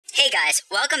guys,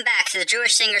 welcome back to the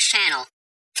Jewish Singers channel.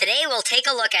 Today we'll take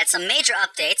a look at some major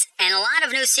updates and a lot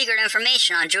of new secret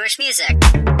information on Jewish music.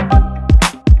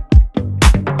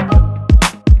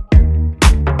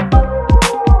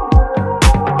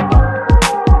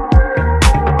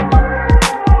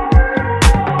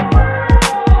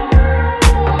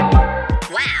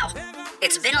 Wow,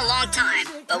 it's been a long time,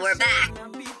 but we're back.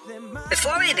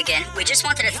 Before we begin, we just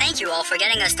wanted to thank you all for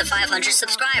getting us to 500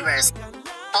 subscribers.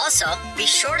 Also, be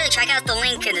sure to check out the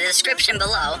link in the description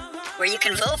below, where you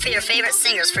can vote for your favorite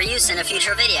singers for use in a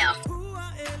future video.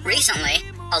 Recently,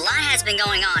 a lot has been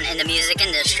going on in the music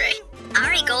industry.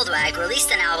 Ari Goldwag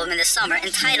released an album in the summer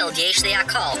entitled Yesh Li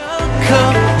Hakol.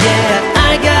 Yeah,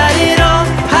 I got it all.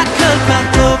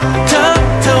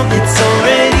 It's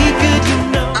already good,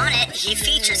 you know. On it, he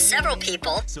features several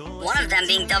people, one of them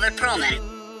being David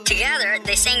Perlman. Together,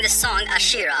 they sang the song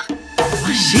Ashira.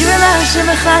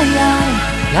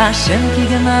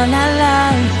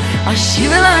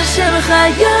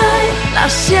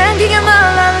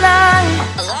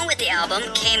 Along with the album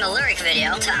came a lyric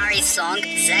video to Ari's song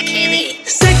Zakeli.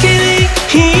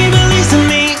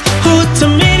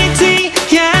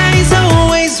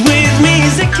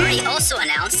 Ari also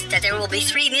announced that there will be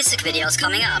 3 music videos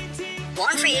coming up.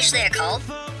 One for Yesh Li Hakol,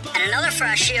 and another for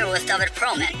Ashira with David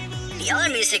Perlman. The other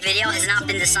music video has not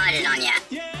been decided on yet.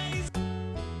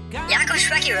 Yaakov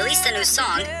Shweki released a new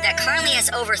song that currently has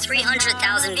over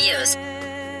 300,000 views.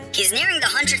 He's nearing the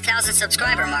 100,000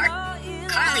 subscriber mark,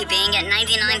 currently being at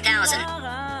 99,000.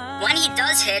 When he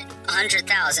does hit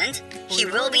 100,000, he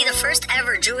will be the first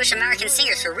ever Jewish American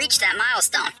singer to reach that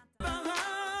milestone.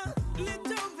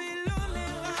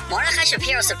 Mordechai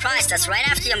Shapiro surprised us right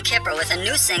after Yom Kippur with a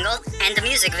new single and the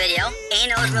music video,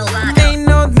 Milvado.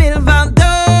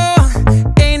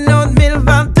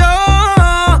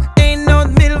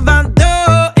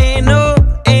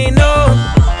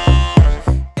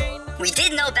 We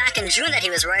did know back in June that he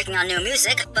was working on new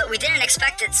music, but we didn't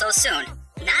expect it so soon.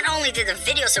 Not only did the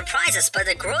video surprise us, but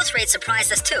the growth rate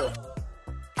surprised us too.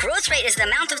 Growth rate is the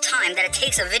amount of time that it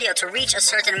takes a video to reach a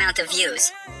certain amount of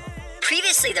views.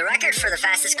 Previously, the record for the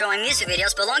fastest growing music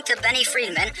videos belonged to Benny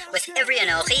Friedman with Ivri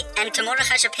Anochi and to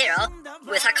Mordechai Shapiro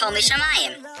with hakol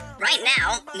mishamayim. Right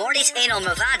now, Morty's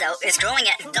milvado is growing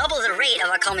at double the rate of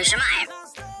hakol mishamayim.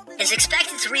 It's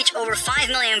expected to reach over 5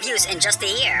 million views in just a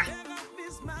year.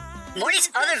 Morty's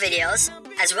other videos,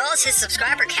 as well as his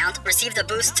subscriber count, received a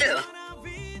boost too.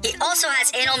 He also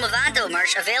has milvado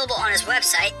merch available on his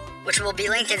website, which will be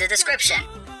linked in the description.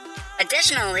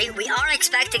 Additionally, we are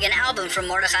expecting an album from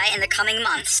Mordechai in the coming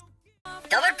months.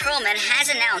 David Perlman has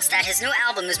announced that his new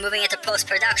album is moving into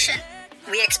post-production.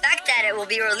 We expect that it will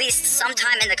be released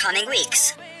sometime in the coming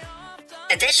weeks.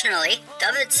 Additionally,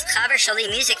 David's Chaver Shali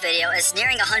music video is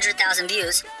nearing 100,000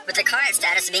 views, with the current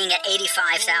status being at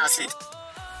 85,000.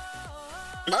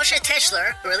 Moshe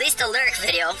Tischler released a lyric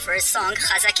video for his song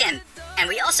Chazakim, and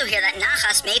we also hear that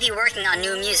Nachas may be working on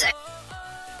new music.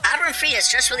 Avram Fried has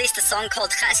just released a song called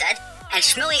Chesed, and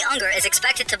Shmuley Unger is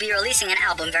expected to be releasing an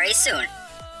album very soon.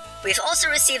 We've also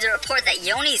received a report that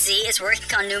Yoni Z is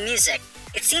working on new music.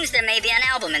 It seems there may be an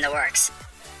album in the works.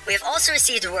 We have also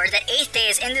received word that 8th Day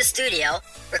is in the studio,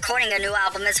 recording a new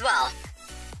album as well.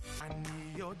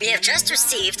 We have just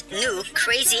received new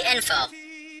crazy info.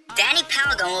 Danny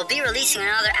Palgon will be releasing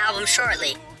another album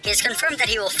shortly. He has confirmed that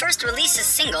he will first release a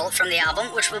single from the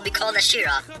album, which will be called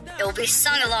Ashira. It will be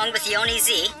sung along with Yoni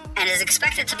Z, and is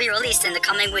expected to be released in the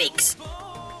coming weeks.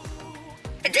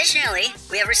 Additionally,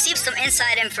 we have received some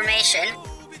inside information,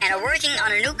 and are working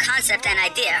on a new concept and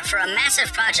idea for a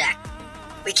massive project.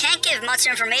 We can't give much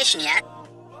information yet,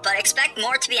 but expect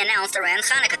more to be announced around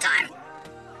Hanukkah time.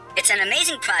 It's an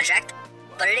amazing project,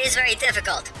 but it is very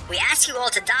difficult. We ask you all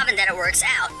to daven that it works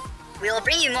out. We will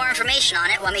bring you more information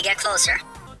on it when we get closer.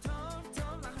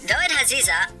 David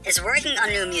Haziza is working on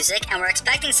new music, and we're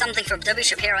expecting something from W.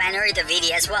 Shapiro and Uri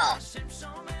Davidi as well.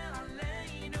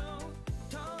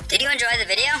 Did you enjoy the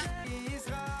video?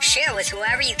 Share with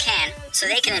whoever you can, so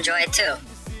they can enjoy it too.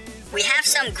 We have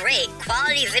some great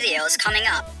quality videos coming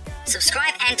up.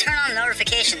 Subscribe and turn on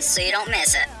notifications so you don't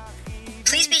miss it.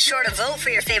 Please be sure to vote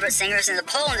for your favorite singers in the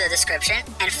poll in the description,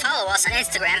 and follow us on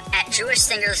Instagram at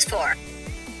JewishSingers4.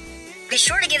 Be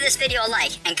sure to give this video a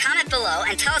like and comment below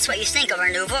and tell us what you think of our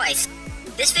new voice.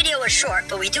 This video was short,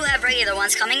 but we do have regular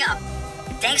ones coming up.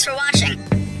 Thanks for watching.